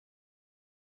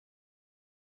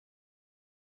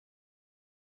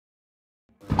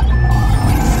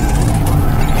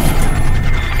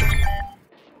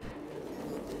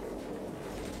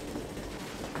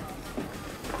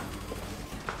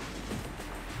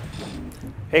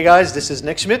Hey guys, this is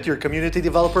Nick Schmidt, your community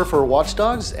developer for Watch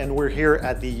Dogs, and we're here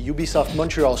at the Ubisoft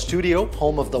Montreal studio,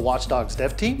 home of the Watch Dogs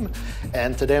dev team.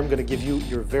 And today I'm going to give you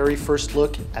your very first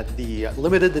look at the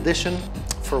limited edition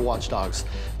for Watch Dogs.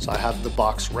 So I have the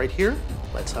box right here.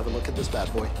 Let's have a look at this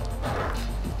bad boy.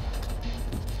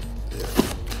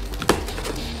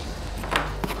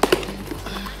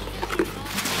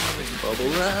 Bubble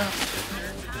wrap.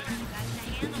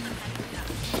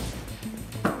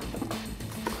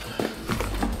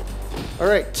 All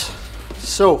right,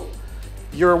 so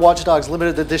your Watch Dogs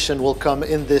limited edition will come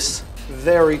in this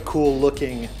very cool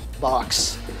looking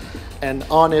box. And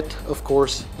on it, of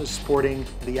course, is sporting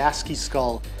the ASCII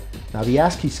skull. Now the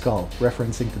ASCII skull,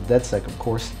 referencing to DedSec of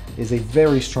course, is a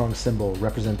very strong symbol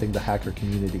representing the hacker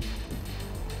community.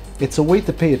 It's a way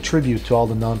to pay a tribute to all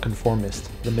the nonconformists,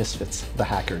 the misfits, the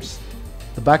hackers.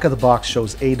 The back of the box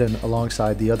shows Aiden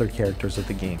alongside the other characters of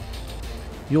the game.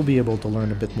 You'll be able to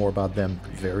learn a bit more about them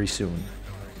very soon.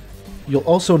 You'll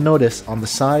also notice on the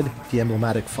side the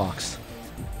emblematic fox.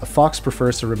 A fox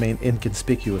prefers to remain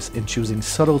inconspicuous in choosing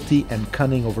subtlety and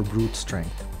cunning over brute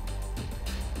strength.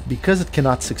 Because it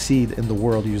cannot succeed in the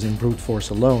world using brute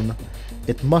force alone,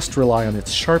 it must rely on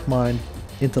its sharp mind,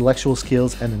 intellectual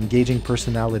skills, and engaging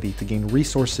personality to gain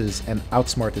resources and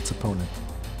outsmart its opponent.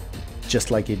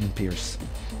 Just like Aiden Pierce.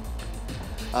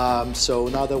 So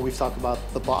now that we've talked about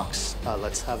the box,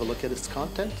 let's have a look at its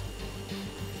content.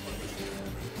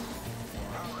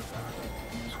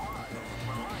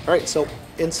 All right, so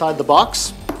inside the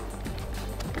box,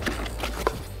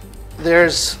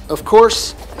 there's, of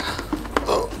course,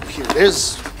 oh, here it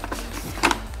is,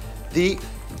 the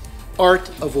Art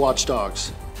of Watch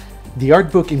Dogs. The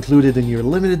art book included in your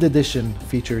limited edition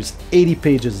features 80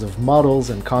 pages of models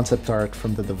and concept art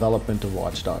from the development of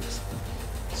Watch Dogs.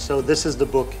 So this is the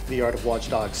book, The Art of Watch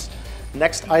Dogs.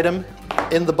 Next item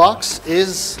in the box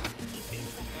is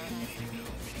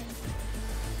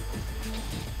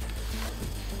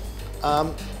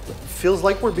feels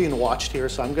like we're being watched here,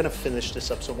 so I'm gonna finish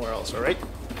this up somewhere else, all right?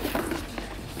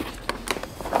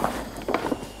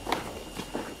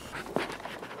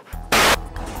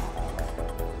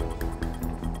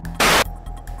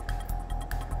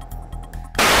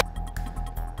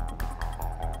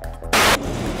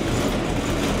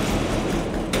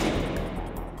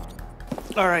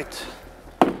 All right,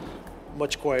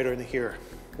 much quieter in here.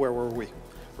 Where were we?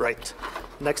 Right.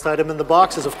 Next item in the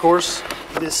box is, of course,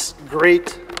 this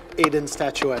great Aiden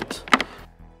statuette.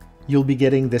 You'll be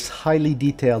getting this highly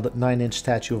detailed 9-inch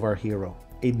statue of our hero,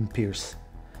 Aiden Pierce.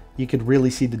 You could really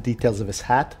see the details of his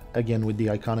hat, again with the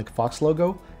iconic Fox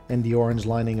logo, and the orange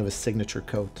lining of his signature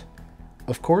coat.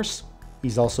 Of course,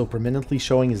 he's also prominently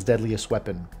showing his deadliest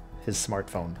weapon, his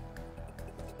smartphone.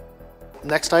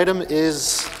 Next item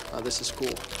is, this is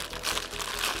cool.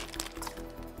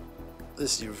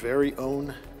 This is your very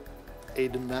own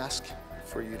Aiden mask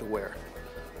for you to wear.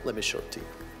 Let me show it to you.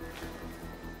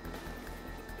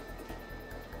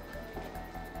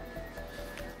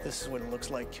 This is what it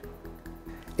looks like.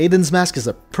 Aiden's mask is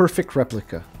a perfect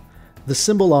replica. The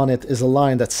symbol on it is a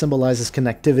line that symbolizes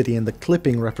connectivity, and the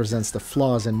clipping represents the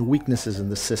flaws and weaknesses in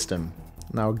the system.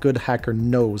 Now, a good hacker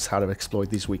knows how to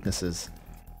exploit these weaknesses.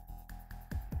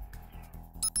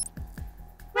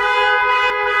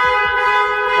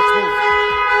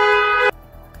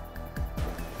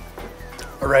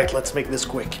 Alright, let's make this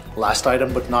quick. Last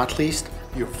item but not least,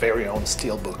 your very own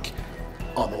steelbook.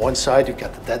 On one side you've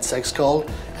got the DedSec skull,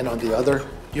 and on the other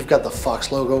you've got the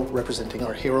Fox logo representing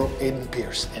our hero Aiden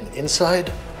Pierce. And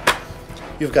inside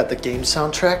you've got the game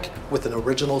soundtrack with an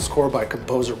original score by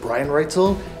composer Brian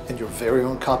Reitzel and your very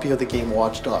own copy of the game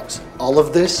Watch Dogs. All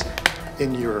of this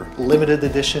in your limited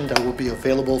edition that will be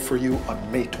available for you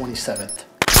on May 27th.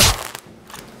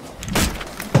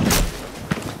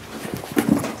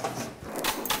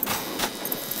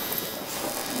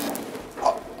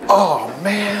 Oh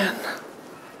man,